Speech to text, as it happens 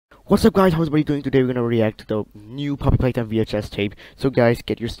What's up guys, how's everybody doing? Today we're gonna react to the new Puppy Playtime VHS tape. So guys,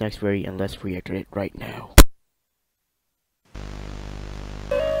 get your snacks ready and let's react to it right now.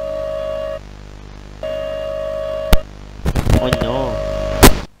 Oh no.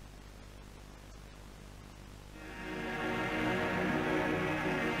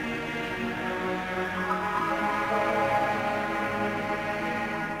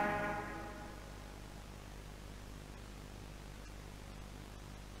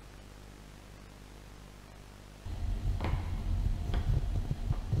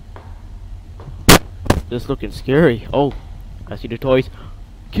 This looking scary. Oh, I see the toys.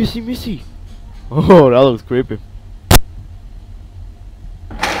 Kissy Missy. Oh, that looks creepy.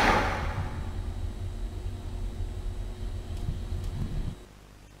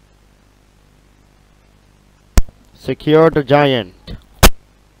 Secure the giant.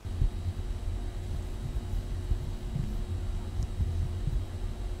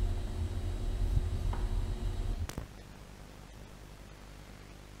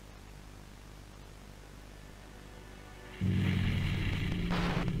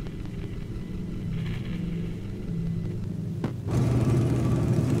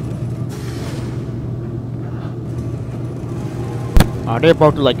 Are they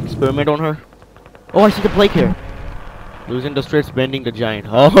about to like experiment on her? Oh, I see the plate here. Losing the strips, bending the giant.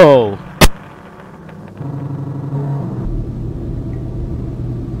 Oh!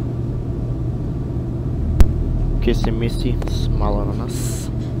 Kissy Missy, smiling on us.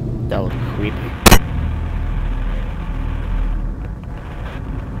 That was creepy.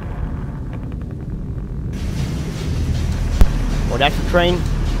 Well, that's the train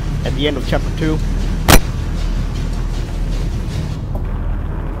at the end of chapter 2.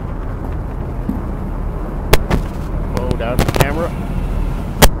 That's the camera.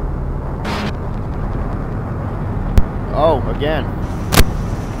 Oh, again.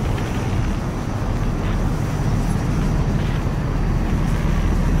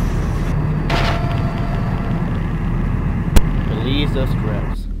 Release the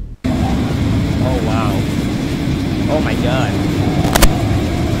straps. Oh wow. Oh my god.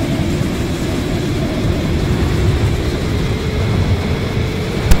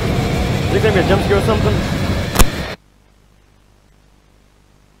 Is there gonna be a jump scare or something?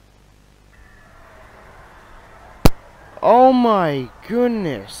 Oh my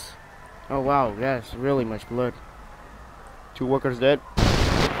goodness. Oh wow, that's really much blood. 2 workers dead.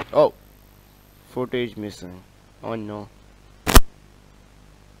 Oh. Footage missing. Oh no.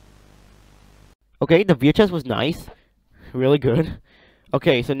 Okay, the VHS was nice. Really good.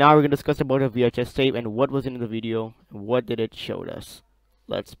 Okay, so now we're gonna discuss about the VHS tape and what was in the video and what did it show us.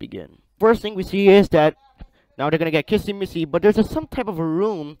 Let's begin. First thing we see is that now they're gonna get Kissy Missy, but there's some type of a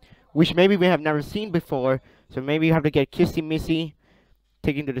room which maybe we have never seen before. So maybe you have to get Kissy Missy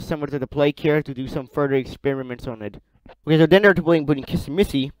taken to the play care to do some further experiments on it. Okay, so then they're putting Kissy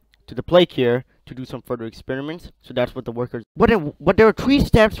Missy to the play care to do some further experiments. So that's what the workers. But there are 3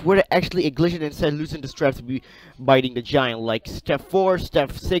 steps where they actually glitched and said loosen the straps to be biting the giant, like step 4,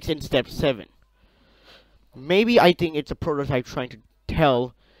 step 6, and step 7. Maybe I think it's a prototype trying to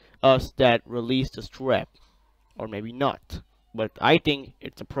tell us that release the strap, or maybe not. But I think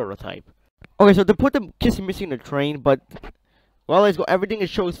it's a prototype. Okay, so they put the Kissy Missy in the train, but well, everything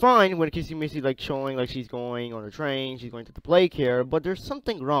shows fine when Kissy Missy like showing like she's going on the train, she's going to the play care, but there's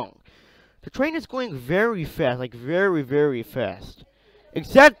something wrong. The train is going very fast, like very, very fast.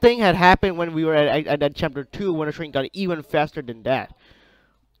 Exact thing had happened when we were at that chapter 2 when the train got even faster than that.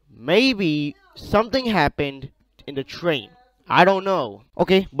 Maybe something happened in the train. I don't know.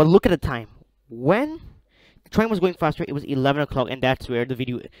 Okay, but look at the time. When the train was going faster, it was 11 o'clock, and that's where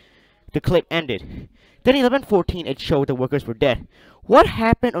the clip ended. Then 11:14, it showed the workers were dead. What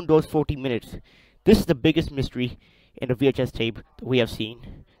happened on those 40 minutes? This is the biggest mystery in the VHS tape that we have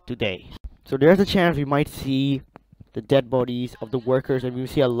seen today. So there's a chance we might see the dead bodies of the workers, and we will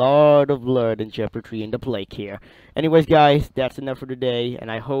see a lot of blood in chapter 3 in the play care. Anyways guys, that's enough for today,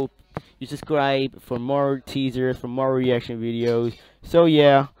 and I hope you subscribe for more teasers, for more reaction videos. So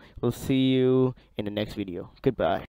yeah, we'll see you in the next video. Goodbye.